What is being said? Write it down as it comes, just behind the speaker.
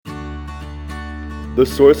The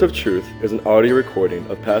Source of Truth is an audio recording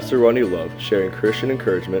of Pastor Ronnie Love sharing Christian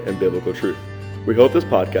encouragement and biblical truth. We hope this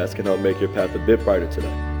podcast can help make your path a bit brighter today.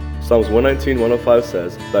 Psalms 119:105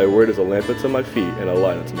 says, "Thy word is a lamp unto my feet and a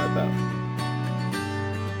light unto my path."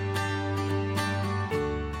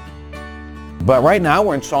 But right now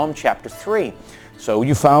we're in Psalm chapter 3. So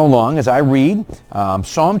you follow along as I read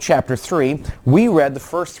Psalm chapter 3. We read the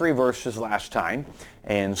first 3 verses last time.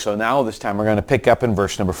 And so now this time we're going to pick up in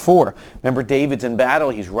verse number 4. Remember, David's in battle.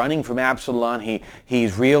 He's running from Absalom.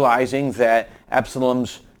 He's realizing that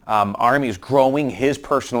Absalom's army is growing. His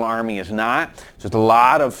personal army is not. So there's a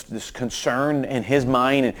lot of this concern in his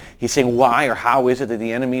mind. And he's saying, why or how is it that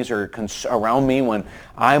the enemies are around me when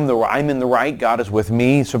I'm in the right? God is with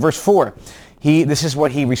me. So verse 4. This is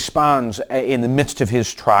what he responds in the midst of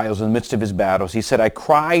his trials, in the midst of his battles. He said, I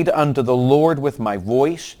cried unto the Lord with my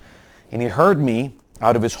voice, and he heard me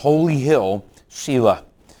out of his holy hill, Selah.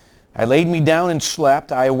 I laid me down and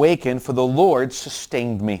slept. I awakened, for the Lord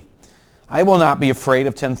sustained me. I will not be afraid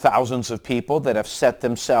of 10,000s of people that have set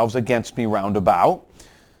themselves against me round about.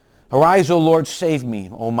 Arise, O Lord, save me,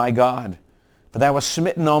 O my God. For thou hast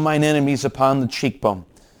smitten all mine enemies upon the cheekbone.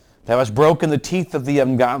 Thou hast broken the teeth of the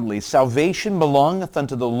ungodly. Salvation belongeth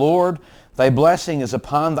unto the Lord. Thy blessing is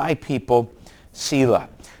upon thy people, Selah.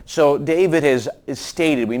 So David has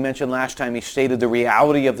stated, we mentioned last time, he stated the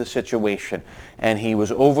reality of the situation. And he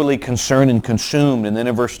was overly concerned and consumed. And then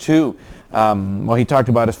in verse 2, he talked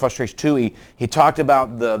about his frustration too. He talked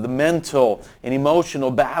about the mental and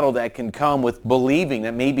emotional battle that can come with believing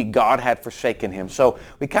that maybe God had forsaken him. So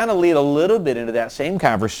we kind of lead a little bit into that same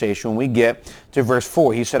conversation when we get to verse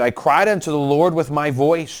 4. He said, I cried unto the Lord with my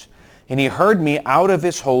voice, and he heard me out of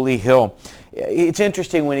his holy hill. It's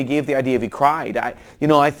interesting when he gave the idea of he cried.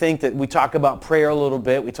 I think that we talk about prayer a little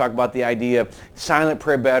bit. We talk about the idea of silent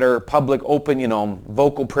prayer better, public, open,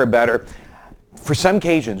 vocal prayer better. For some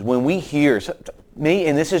occasions, when we hear,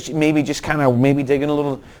 and this is maybe just kind of maybe digging a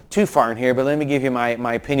little too far in here, but let me give you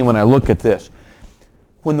my opinion when I look at this.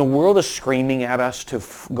 When the world is screaming at us to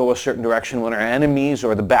go a certain direction, when our enemies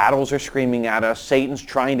or the battles are screaming at us, Satan's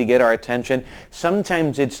trying to get our attention,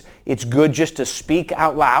 sometimes it's good just to speak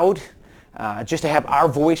out loud, just to have our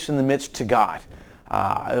voice in the midst to God.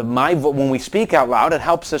 When we speak out loud, it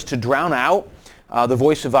helps us to drown out the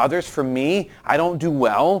voice of others. For me, I don't do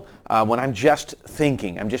well when I'm just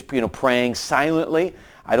thinking. I'm just praying silently.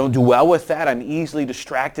 I don't do well with that. I'm easily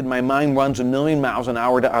distracted. My mind runs a million miles an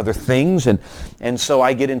hour to other things, and so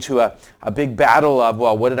I get into a big battle of,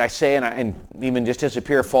 well, what did I say? And even just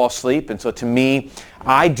disappear, fall asleep. And so to me,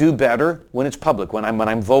 I do better when it's public, when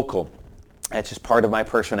I'm vocal. That's just part of my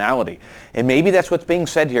personality. And maybe that's what's being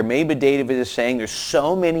said here. Maybe David is saying there's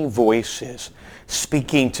so many voices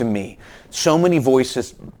speaking to me. So many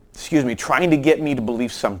voices, trying to get me to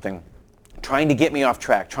believe something, trying to get me off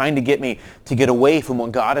track, trying to get me to get away from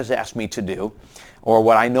what God has asked me to do or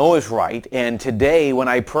what I know is right. And today when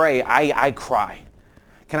I pray, I cry.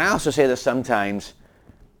 Can I also say that sometimes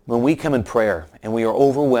when we come in prayer and we are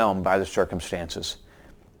overwhelmed by the circumstances,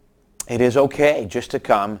 it is okay just to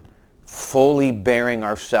come fully bearing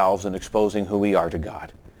ourselves and exposing who we are to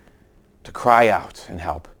God, to cry out and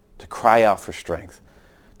help, to cry out for strength,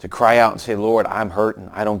 to cry out and say, Lord, I'm hurting.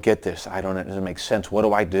 I don't get this. It doesn't make sense. What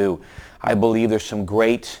do I do? I believe there's some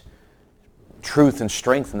great truth and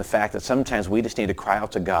strength in the fact that sometimes we just need to cry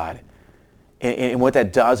out to God. And what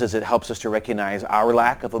that does is it helps us to recognize our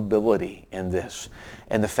lack of ability in this.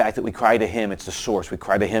 And the fact that we cry to him, it's the source. We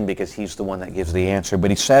cry to him because he's the one that gives the answer.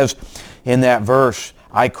 But he says in that verse,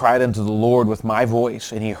 I cried unto the Lord with my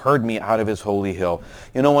voice, and he heard me out of his holy hill.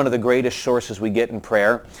 One of the greatest sources we get in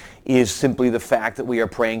prayer is simply the fact that we are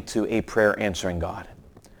praying to a prayer answering God.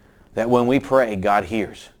 That when we pray, God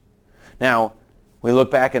hears. Now, we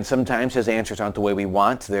look back and sometimes his answers aren't the way we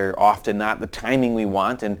want. They're often not the timing we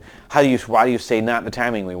want. And why do you say not the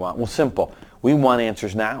timing we want? Well, simple. We want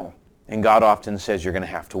answers now. And God often says you're going to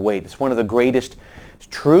have to wait. It's one of the greatest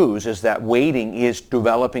truths is that waiting is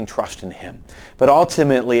developing trust in him. But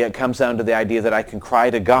ultimately it comes down to the idea that I can cry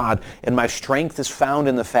to God, and my strength is found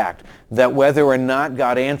in the fact that whether or not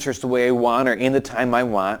God answers the way I want or in the time I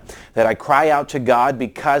want, that I cry out to God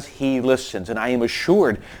because he listens, and I am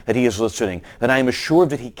assured that he is listening, that I am assured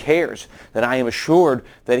that he cares, that I am assured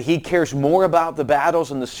that he cares more about the battles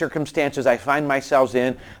and the circumstances I find myself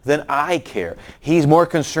in than I care. He's more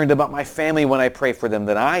concerned about my family when I pray for them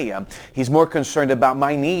than I am. He's more concerned about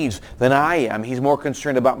my needs than I am. He's more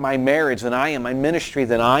concerned about my marriage than I am, my ministry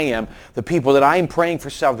than I am, the people that I am praying for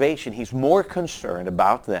salvation. He's more concerned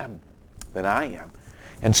about them than I am.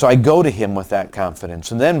 And so I go to him with that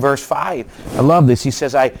confidence. And then verse 5, I love this. He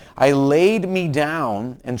says, I laid me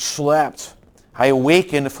down and slept. I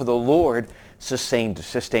awakened, for the Lord sustained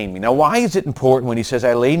me. Now, why is it important when he says,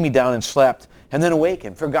 I laid me down and slept and then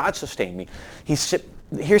awakened? For God sustained me.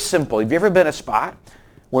 Here's simple. Have you ever been in a spot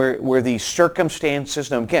where the circumstances,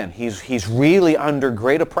 now again, he's really under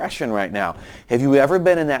great oppression right now. Have you ever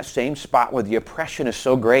been in that same spot where the oppression is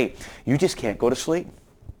so great, you just can't go to sleep?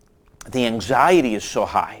 The anxiety is so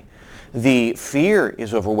high. The fear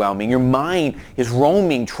is overwhelming. Your mind is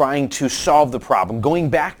roaming, trying to solve the problem. Going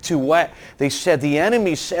back to what they said, the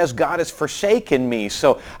enemy says God has forsaken me.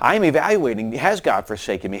 So I'm evaluating, has God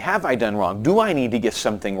forsaken me? Have I done wrong? Do I need to get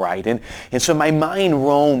something right? And so my mind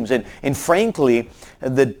roams. And frankly,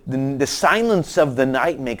 the silence of the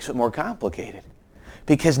night makes it more complicated.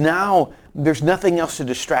 Because now there's nothing else to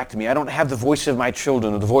distract me. I don't have the voice of my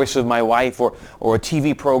children or the voice of my wife or a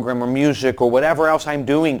TV program or music or whatever else I'm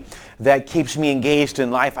doing that keeps me engaged in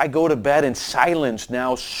life. I go to bed and silence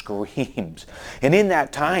now screams. And in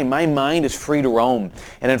that time, my mind is free to roam.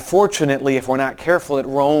 And unfortunately, if we're not careful, it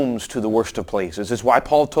roams to the worst of places. This is why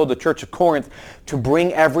Paul told the church of Corinth to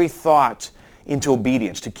bring every thought into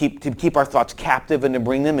obedience, to keep our thoughts captive and to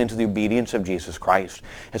bring them into the obedience of Jesus Christ.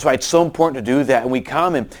 That's why it's so important to do that. And we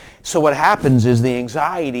come, and so what happens is the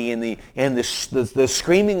anxiety and the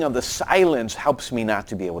screaming of the silence helps me not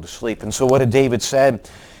to be able to sleep. And so what did David said?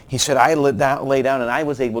 He said, I lay down and I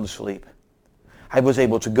was able to sleep. I was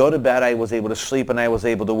able to go to bed, I was able to sleep, and I was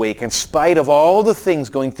able to wake. In spite of all the things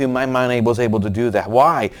going through my mind, I was able to do that.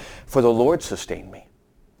 Why? For the Lord sustained me.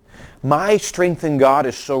 My strength in God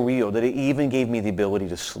is so real that it even gave me the ability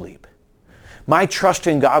to sleep. My trust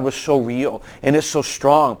in God was so real and is so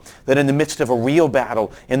strong that in the midst of a real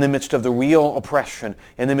battle, in the midst of the real oppression,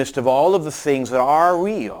 in the midst of all of the things that are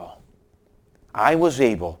real, I was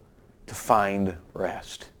able to find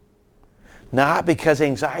rest. Not because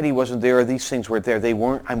anxiety wasn't there or these things weren't there. They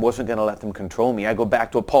weren't. I wasn't going to let them control me. I go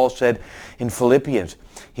back to what Paul said in Philippians.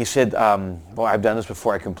 He said, I've done this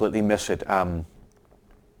before. I completely miss it.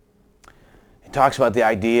 Talks about the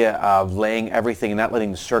idea of laying everything and not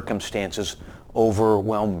letting the circumstances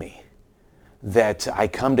overwhelm me. That I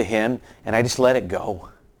come to him and I just let it go.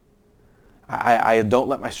 I don't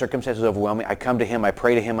let my circumstances overwhelm me. I come to him, I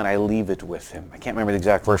pray to him, and I leave it with him. I can't remember the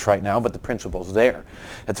exact verse right now, but the principle's there.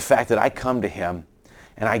 That the fact that I come to him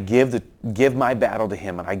and I give my battle to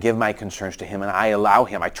him and I give my concerns to him and I allow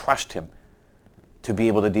him, I trust him to be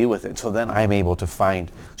able to deal with it. So then I'm able to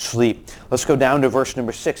find sleep. Let's go down to verse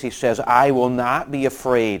number 6. He says, I will not be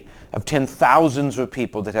afraid of 10,000s of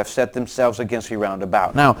people that have set themselves against me round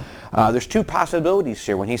about. Now, there's two possibilities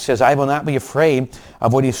here. When he says, I will not be afraid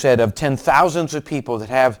of what he said, of 10,000s of people that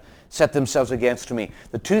have set themselves against me.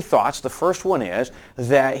 The two thoughts, the first one is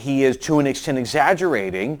that he is to an extent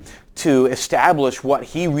exaggerating to establish what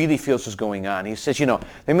he really feels is going on. He says, there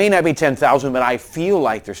may not be 10,000, but I feel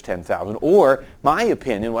like there's 10,000. Or, my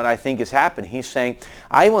opinion, what I think has happened, he's saying,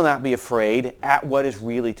 I will not be afraid at what is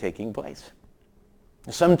really taking place.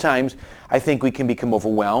 Sometimes I think we can become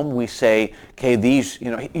overwhelmed. We say, okay,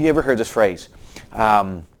 you ever heard this phrase?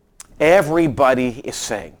 Everybody is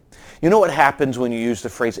saying. You know what happens when you use the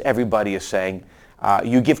phrase everybody is saying?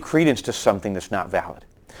 You give credence to something that's not valid.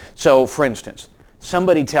 So, for instance,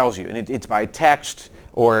 somebody tells you, and it's by text,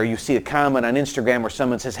 or you see a comment on Instagram where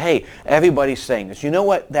someone says, hey, everybody's saying this. You know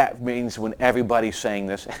what that means when everybody's saying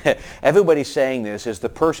this? Everybody's saying this is the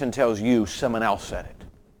person tells you someone else said it.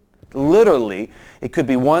 Literally, it could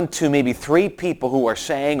be 1, 2, maybe 3 people who are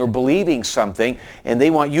saying or believing something, and they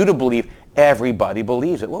want you to believe everybody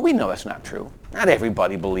believes it. Well, we know that's not true. Not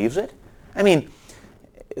everybody believes it. I mean,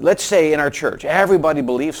 let's say in our church, everybody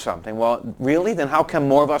believes something. Well, really? Then how come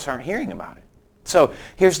more of us aren't hearing about it? So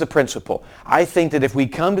here's the principle. I think that if we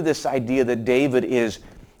come to this idea that David is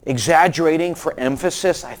exaggerating for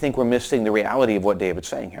emphasis, I think we're missing the reality of what David's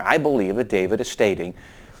saying here. I believe that David is stating,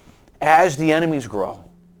 as the enemies grow,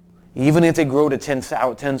 even if they grow to tens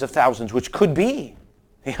of thousands, which could be,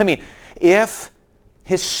 I mean, if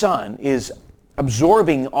his son is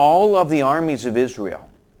absorbing all of the armies of Israel,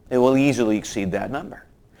 it will easily exceed that number.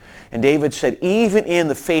 And David said, even in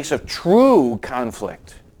the face of true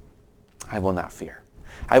conflict, I will not fear.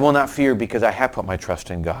 I will not fear because I have put my trust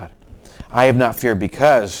in God. I have not feared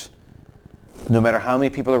because no matter how many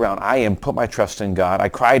people are around, I am put my trust in God. I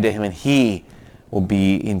cried to him and he will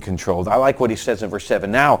be in control. I like what he says in verse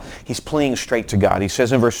 7. Now he's pleading straight to God. He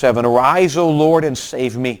says in verse 7, arise, O Lord, and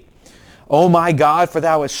save me. O my God, for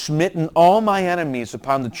thou hast smitten all my enemies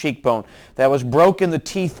upon the cheekbone. Thou hast broken the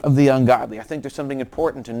teeth of the ungodly. I think there's something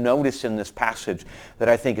important to notice in this passage that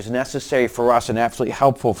I think is necessary for us and absolutely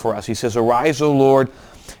helpful for us. He says, arise, O Lord,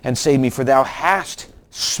 and save me, for thou hast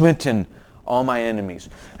smitten all my enemies.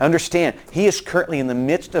 Understand, he is currently in the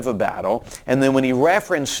midst of a battle, and then when he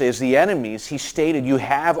references the enemies, he stated, you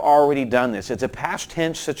have already done this. It's a past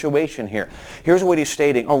tense situation here. Here's what he's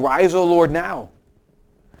stating, arise, O Lord, now.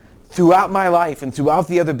 Throughout my life and throughout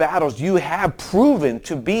the other battles, you have proven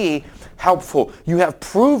to be helpful. You have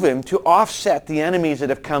proven to offset the enemies that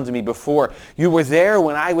have come to me before. You were there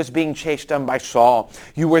when I was being chased down by Saul.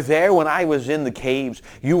 You were there when I was in the caves.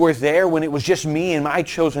 You were there when it was just me and my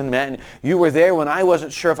chosen men. You were there when I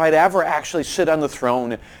wasn't sure if I'd ever actually sit on the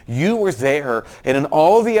throne. You were there, and in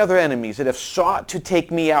all the other enemies that have sought to take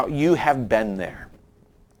me out, you have been there.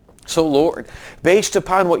 So Lord, based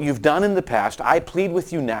upon what you've done in the past, I plead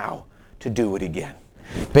with you now to do it again.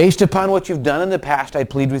 Based upon what you've done in the past, I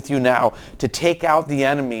plead with you now to take out the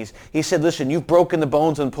enemies. He said, listen, you've broken the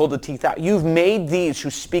bones and pulled the teeth out. You've made these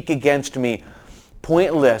who speak against me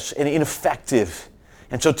pointless and ineffective.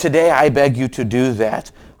 And so today I beg you to do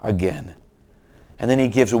that again. And then he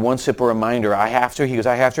gives a one simple reminder. I have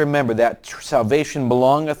to remember that salvation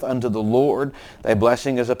belongeth unto the Lord. Thy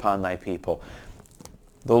blessing is upon thy people.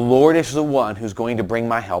 The Lord is the one who's going to bring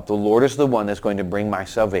my help. The Lord is the one that's going to bring my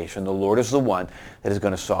salvation. The Lord is the one that is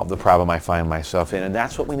going to solve the problem I find myself in. And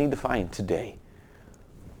that's what we need to find today.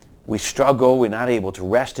 We struggle. We're not able to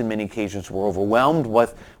rest in many occasions. We're overwhelmed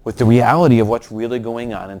with the reality of what's really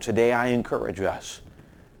going on. And today I encourage us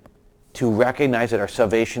to recognize that our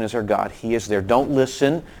salvation is our God. He is there. Don't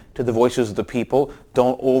listen to the voices of the people.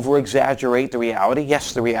 Don't over-exaggerate the reality.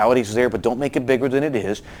 Yes, the reality is there, but don't make it bigger than it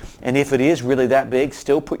is. And if it is really that big,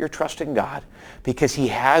 still put your trust in God, because he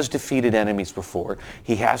has defeated enemies before.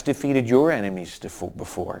 He has defeated your enemies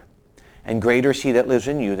before. And greater is he that lives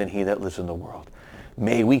in you than he that lives in the world.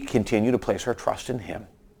 May we continue to place our trust in him.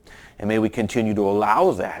 And may we continue to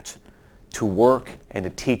allow that to work and to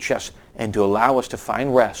teach us and to allow us to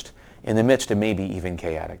find rest in the midst of maybe even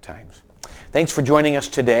chaotic times. Thanks for joining us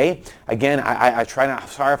today. Again, I try not,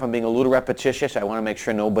 sorry if I'm being a little repetitious. I want to make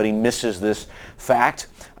sure nobody misses this fact.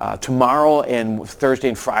 Tomorrow and Thursday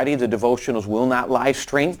and Friday, the devotionals will not live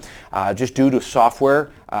stream just due to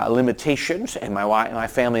software limitations, and my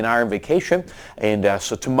family and I are on vacation. And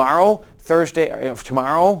so tomorrow, Thursday,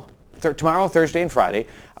 Thursday, and Friday,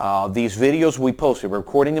 these videos we posted. We're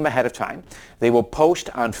recording them ahead of time. They will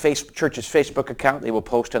post on church's Facebook account. They will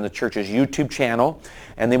post on the church's YouTube channel,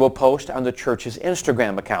 and they will post on the church's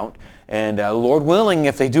Instagram account. And Lord willing,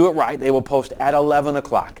 if they do it right, they will post at 11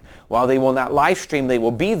 o'clock. While they will not live stream, they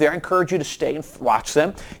will be there. I encourage you to stay and watch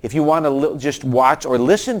them. If you want to just watch or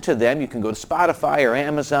listen to them, you can go to Spotify or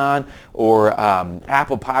Amazon or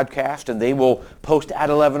Apple Podcast, and they will post at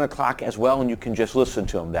 11 o'clock as well, and you can just listen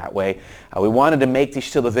to them that way. We wanted to make these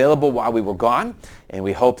still available while we were gone, and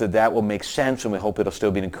we hope that will make sense, and we hope it'll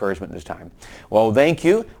still be an encouragement this time. Well, thank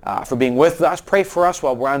you for being with us. Pray for us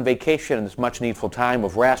while we're on vacation in this much needful time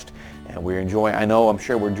of rest. And we're enjoying, I'm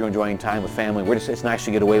sure we're enjoying time with family. It's nice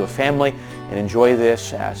to get away with family and enjoy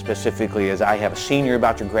this, specifically as I have a senior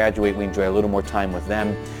about to graduate. We enjoy a little more time with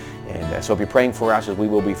them. And so if you're praying for us, as we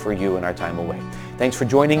will be for you in our time away. Thanks for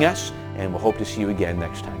joining us, and we'll hope to see you again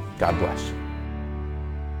next time. God bless.